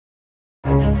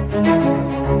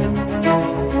Hey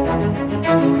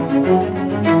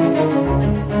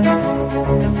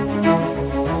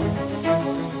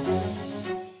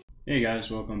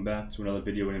guys, welcome back to another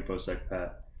video with InfoSec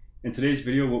Pat. In today's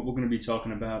video, what we're going to be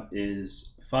talking about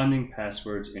is finding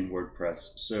passwords in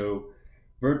WordPress. So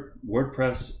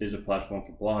WordPress is a platform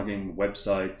for blogging,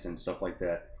 websites, and stuff like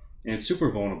that. And it's super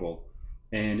vulnerable.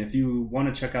 And if you want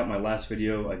to check out my last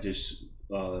video, I just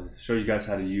show you guys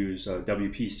how to use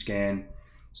wp-scan,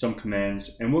 some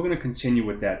commands, and we're going to continue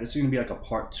with that. This is going to be like a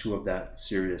part 2 of that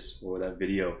series or that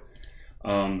video.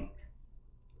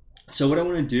 So what I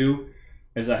want to do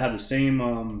is I have the same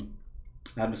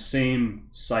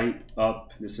site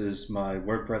up. This is my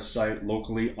WordPress site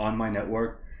locally on my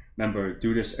network. Remember,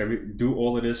 do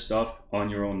all of this stuff on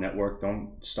your own network.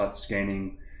 Don't start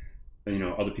scanning,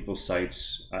 other people's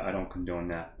sites. I don't condone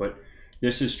that. But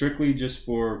this is strictly just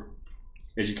for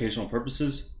educational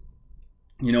purposes.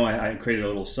 I created a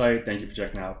little site. Thank you for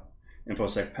checking out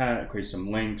InfoSec Pat. I created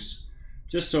some links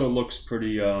just so it looks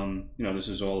pretty. This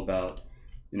is all about,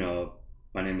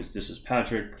 this is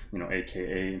Patrick,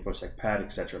 aka InfoSec Pat,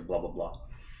 etc. Blah blah blah.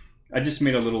 I just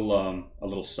made a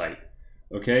little site,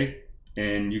 okay,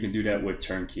 and you can do that with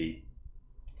Turnkey.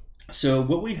 So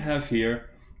what we have here,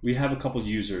 we have a couple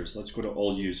users. Let's go to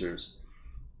all users,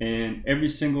 and every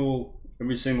single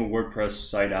WordPress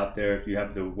site out there, if you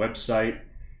have the website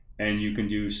and you can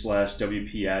do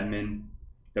 /wp-admin,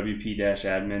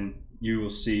 wp-admin, you will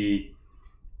see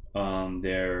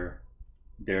their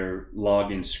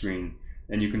login screen.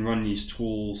 And you can run these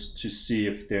tools to see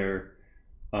if they're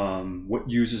what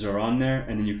users are on there,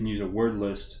 and then you can use a word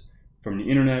list from the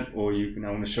internet, or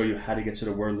I want to show you how to get to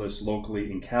the word list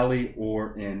locally in Cali,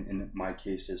 or in my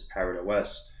case is Parrot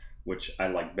OS, which I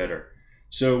like better.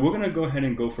 So we're going to go ahead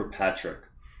and go for Patrick.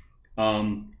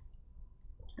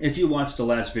 If you watched the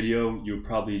last video, you'll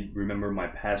probably remember my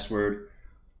password,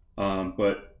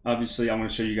 but obviously I want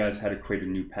to show you guys how to create a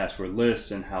new password list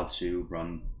and how to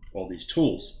run all these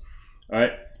tools. All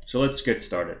right, so let's get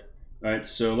started. All right,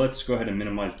 so let's go ahead and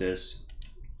minimize this.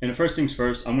 And the first things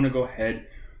first, I'm going to go ahead.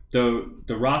 The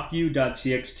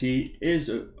rockyou.txt is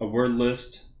a word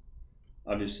list.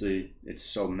 Obviously, it's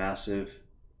so massive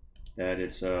that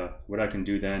it's what I can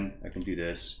do then. I can do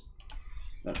this.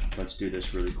 Let's do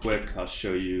this really quick. I'll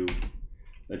show you.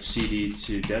 Let's cd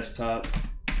to desktop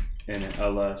and an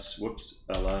ls,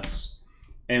 ls,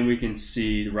 and we can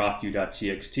see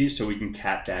rockyou.txt, so we can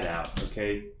cat that out.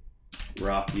 Okay.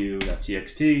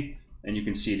 rockyou.txt, and you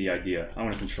can see the idea. I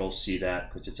want to control C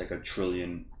that because it's like a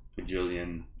trillion,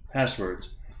 bajillion passwords,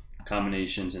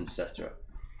 combinations, etc.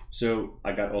 So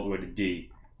I got all the way to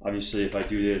D. Obviously, if I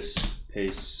do this,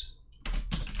 paste,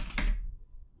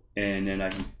 and then I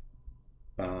can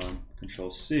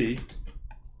control C,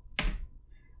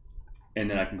 and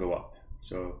then I can go up.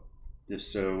 So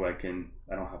just so I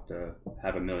don't have to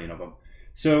have a million of them.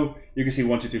 So you can see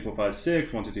 1, 2, 3, 4, 5,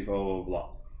 6, 1, 2, 3, 4, blah, blah, blah.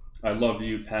 I love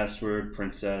you, password,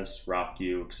 princess, rock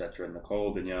you, etc.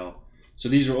 Nicole, Danielle. So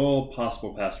these are all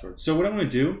possible passwords. So what I'm going to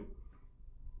do,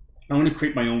 I'm going to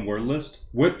create my own word list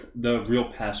with the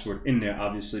real password in there,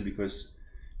 obviously, because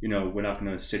we're not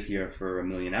going to sit here for a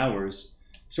million hours.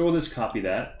 So we'll just copy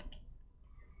that,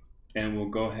 and we'll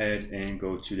go ahead and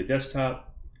go to the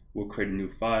desktop. We'll create a new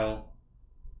file,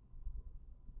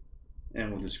 and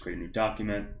we'll just create a new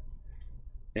document.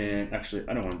 And actually,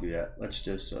 I don't want to do that. Let's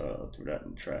just throw that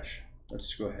in the trash.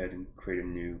 Let's go ahead and create a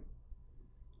new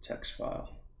text file.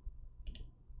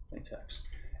 Plain text.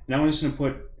 And I'm just going to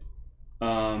put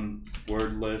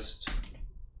word list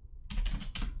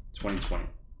 2020.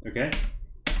 Okay?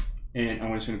 And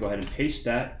I'm just going to go ahead and paste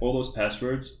that, all those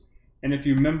passwords. And if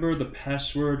you remember, the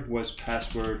password was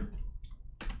password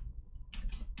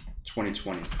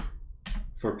 2020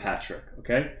 for Patrick.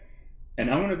 Okay? And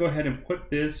I'm going to go ahead and put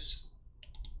this.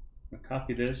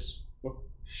 Copy this. Whoop,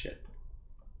 shit.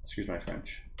 Excuse my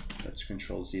French. Let's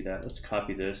control Z that. Let's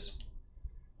copy this.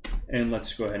 And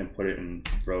let's go ahead and put it in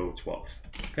row 12.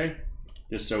 Okay?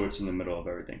 Just so it's in the middle of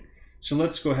everything. So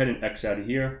let's go ahead and X out of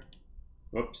here.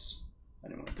 Whoops. I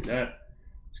didn't want to do that.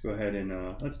 Let's go ahead and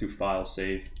let's do file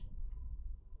save.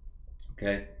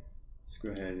 Okay. Let's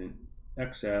go ahead and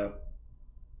X out.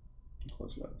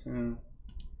 Close about 10.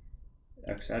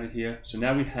 X out of here. So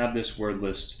now we have this word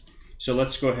list. So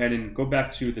let's go ahead and go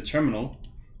back to the terminal.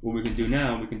 What we can do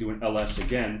now, we can do an ls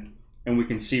again, and we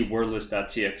can see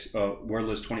wordlist.txt,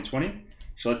 wordlist 2020.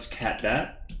 So let's cat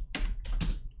that.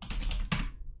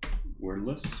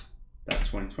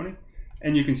 Wordlist.2020.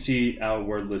 And you can see our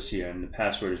word list here, and the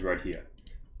password is right here.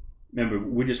 Remember,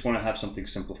 we just want to have something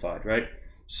simplified, right?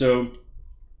 So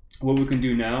what we can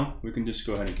do now, we can just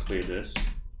go ahead and clear this.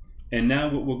 And now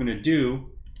what we're going to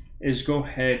do is go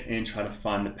ahead and try to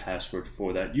find the password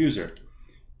for that user.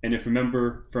 And if you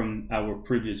remember from our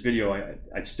previous video,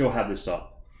 I still have this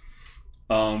up.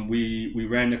 We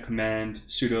ran the command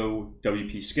sudo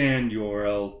wp-scan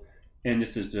URL, and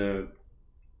this is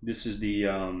the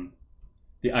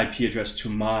IP address to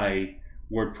my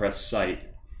WordPress site.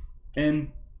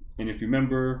 And if you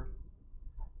remember,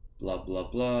 blah blah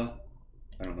blah.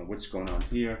 I don't know what's going on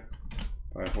here.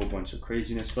 All right, a whole bunch of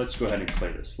craziness. Let's go ahead and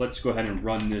clear this. Let's go ahead and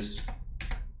run this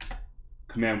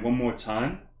command one more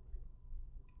time.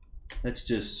 I'm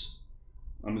just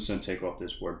gonna take off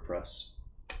this WordPress.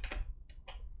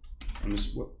 I'm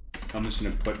just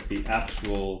gonna put the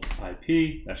actual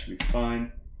IP, that should be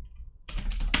fine,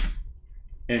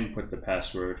 and put the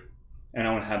password, and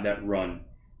I want to have that run,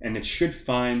 and it should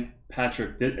find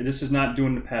Patrick. This is not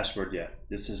doing the password yet.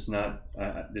 This is not.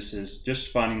 This is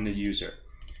just finding the user.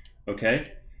 Okay.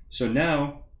 So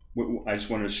now I just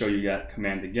wanted to show you that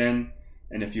command again,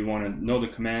 and if you want to know the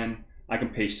command, I can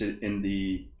paste it in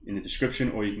the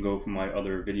description, or you can go from my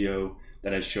other video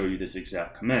that I show you this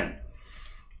exact command.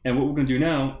 And what we're going to do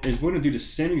now is we're going to do the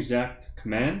same exact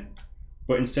command,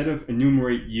 but instead of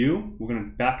enumerate you, we're going to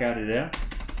back out of there.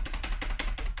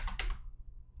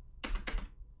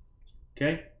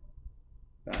 Okay,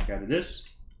 back out of this,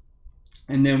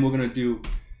 and then we're going to do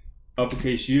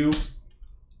uppercase U,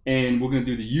 and we're going to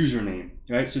do the username.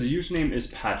 Right, so the username is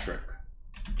Patrick.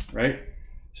 Right,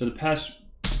 so the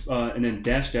and then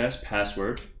 --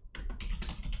 password.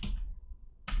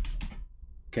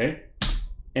 Okay,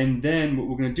 and then what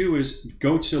we're going to do is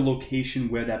go to the location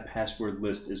where that password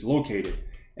list is located.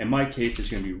 In my case, it's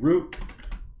going to be root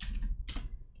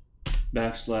 /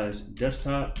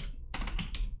 desktop.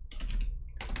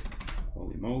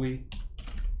 Holy moly,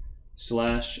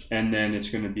 / and then it's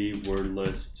going to be word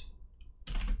list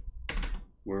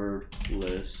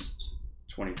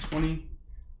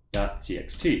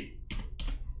 2020.txt.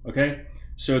 Okay,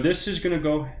 so this is going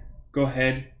to go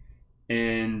ahead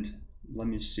and let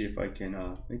me see if I can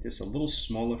make this a little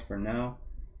smaller for now,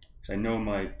 because I know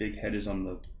my big head is on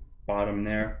the bottom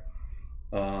there.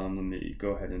 Let me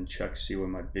go ahead and see where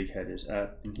my big head is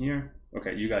at in here.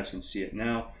 Okay, you guys can see it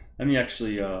now. Let me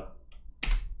actually I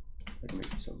can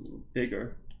make this a little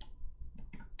bigger.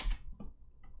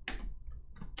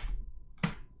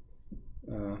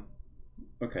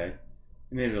 Okay,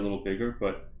 I made it a little bigger,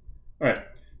 but all right.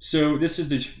 So this is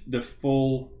the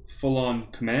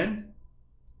full-on command.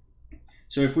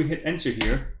 So if we hit enter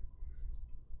here,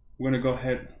 we're gonna go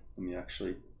ahead. Let me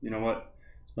actually, you know what?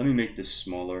 Let me make this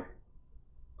smaller.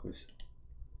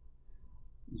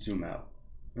 Zoom out.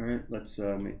 All right, let's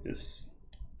make this.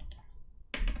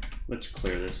 Let's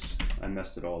clear this. I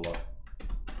messed it all up.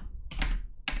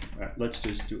 All right, let's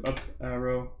just do up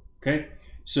arrow. Okay,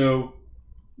 so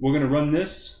we're gonna run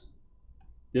this.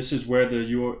 This is where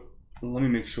let me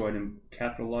make sure I didn't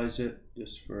capitalize it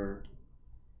just for,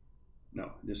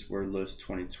 no, this word list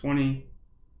 2020.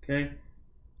 Okay,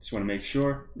 just want to make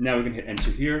sure. Now we can hit enter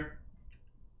here.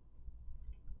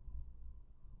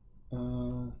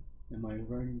 Am I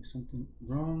writing something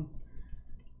wrong?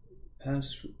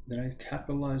 Did I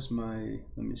capitalize my,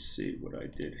 let me see what I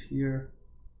did here.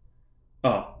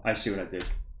 Oh, I see what I did.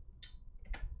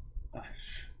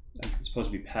 It's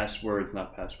supposed to be passwords,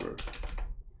 not password.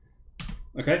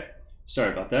 Okay,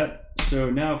 sorry about that. So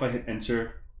now if I hit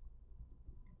enter,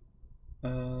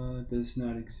 does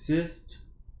not exist.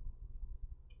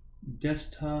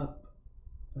 Desktop,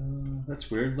 that's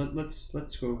weird. Let's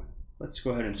go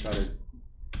ahead and try to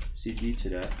cd to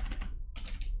that.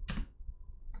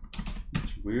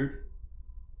 That's weird.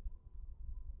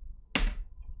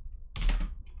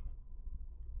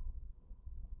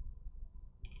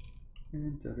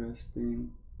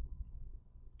 Interesting.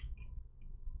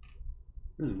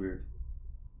 Really weird.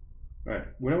 All right,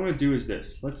 what I want to do is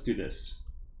this. Let's do this.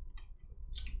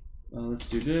 Let's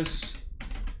do this.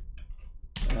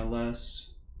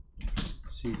 ls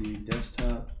cd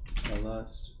desktop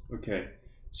ls. Okay,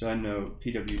 so I know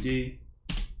pwd.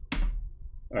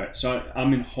 All right, so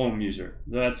I'm in home user.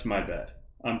 That's my bad.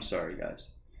 I'm sorry,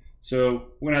 guys. So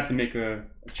we're gonna have to make a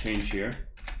change here.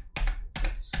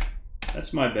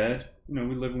 That's my bad. You know,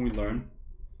 we live and we learn.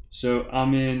 So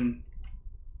I'm in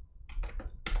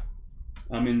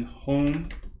home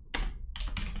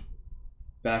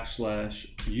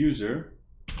 /user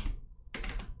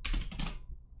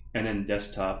and then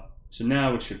desktop. So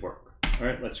now it should work. All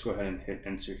right, let's go ahead and hit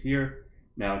enter here.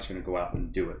 Now it's going to go out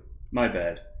and do it. My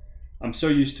bad. I'm so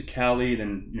used to Kali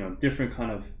and different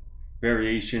kind of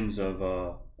variations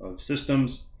of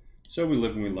systems. So we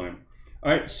live and we learn.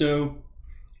 All right, so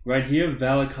right here,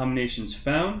 valid combinations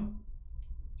found.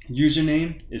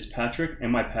 username is Patrick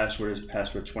and my password is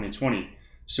password 2020.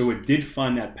 So it did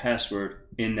find that password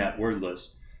in that word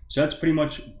list. So that's pretty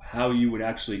much how you would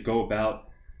actually go about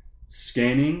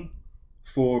scanning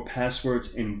for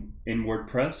passwords in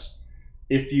WordPress.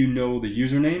 If you know the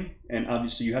username, and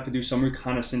obviously you have to do some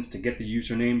reconnaissance to get the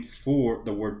username for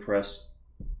the WordPress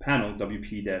panel,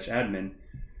 wp-admin.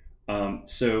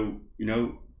 So, you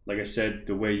know, like I said,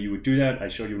 the way you would do that, I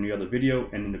showed you in the other video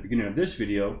and in the beginning of this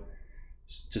video,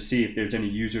 to see if there's any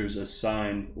users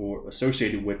assigned or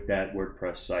associated with that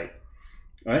WordPress site.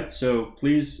 All right, so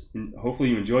please, hopefully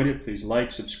you enjoyed it. Please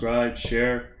like, subscribe,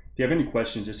 share. If you have any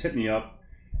questions, just hit me up.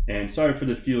 And sorry for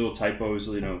the few little typos.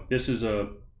 You know, this is a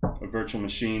virtual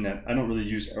machine that I don't really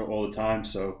use all the time.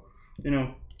 So, you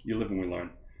know, you live and we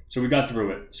learn. So we got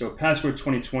through it. So password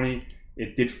 2020,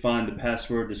 it did find the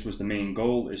password. This was the main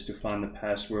goal, is to find the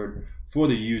password for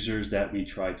the users that we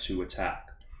tried to attack.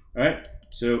 All right,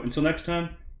 so until next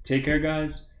time, take care,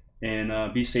 guys,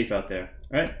 and be safe out there.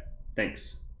 All right,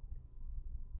 thanks.